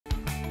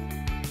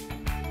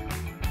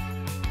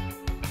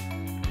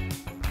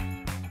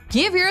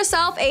Give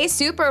yourself a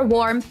super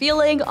warm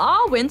feeling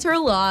all winter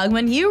long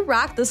when you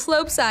rock the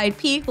Slopeside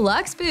Peak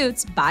Luxe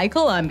boots by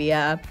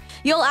Columbia.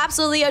 You'll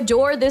absolutely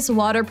adore this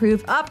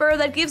waterproof upper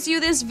that gives you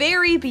this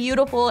very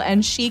beautiful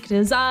and chic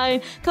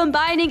design,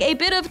 combining a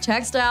bit of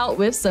textile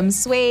with some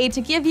suede to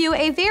give you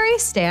a very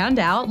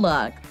standout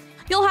look.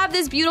 You'll have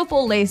this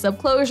beautiful lace-up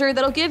closure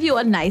that'll give you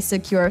a nice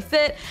secure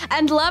fit,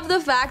 and love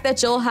the fact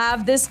that you'll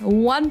have this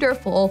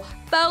wonderful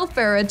faux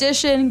fur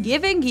addition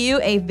giving you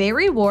a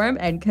very warm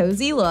and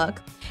cozy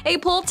look. A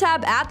pull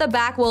tab at the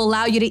back will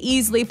allow you to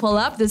easily pull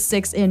up the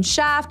 6-inch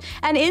shaft,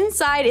 and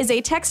inside is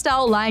a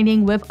textile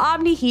lining with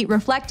Omni-Heat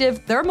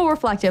reflective,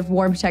 thermal-reflective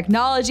warmth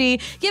technology,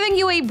 giving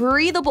you a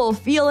breathable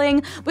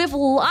feeling with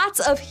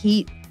lots of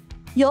heat.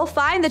 You'll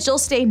find that you'll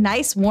stay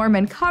nice, warm,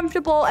 and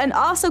comfortable, and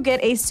also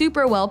get a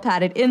super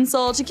well-padded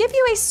insole to give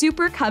you a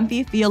super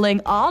comfy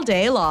feeling all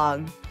day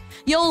long.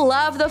 You'll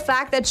love the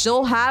fact that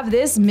you'll have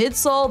this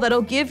midsole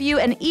that'll give you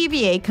an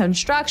EVA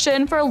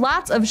construction for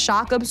lots of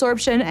shock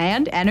absorption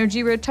and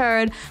energy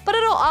return, but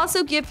it'll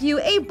also give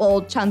you a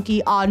bold,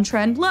 chunky,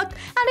 on-trend look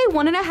and a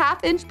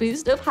 1.5-inch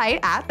boost of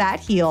height at that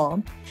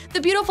heel. The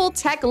beautiful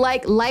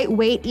Techlite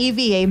lightweight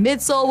EVA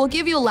midsole will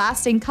give you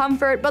lasting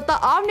comfort, but the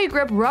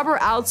Omni-Grip rubber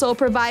outsole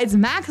provides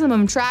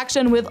maximum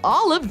traction with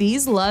all of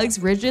these lugs,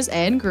 ridges,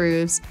 and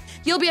grooves.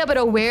 You'll be able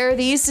to wear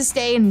these to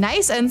stay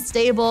nice and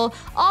stable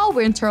all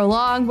winter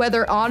long,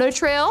 whether on a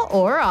trail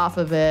or off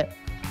of it.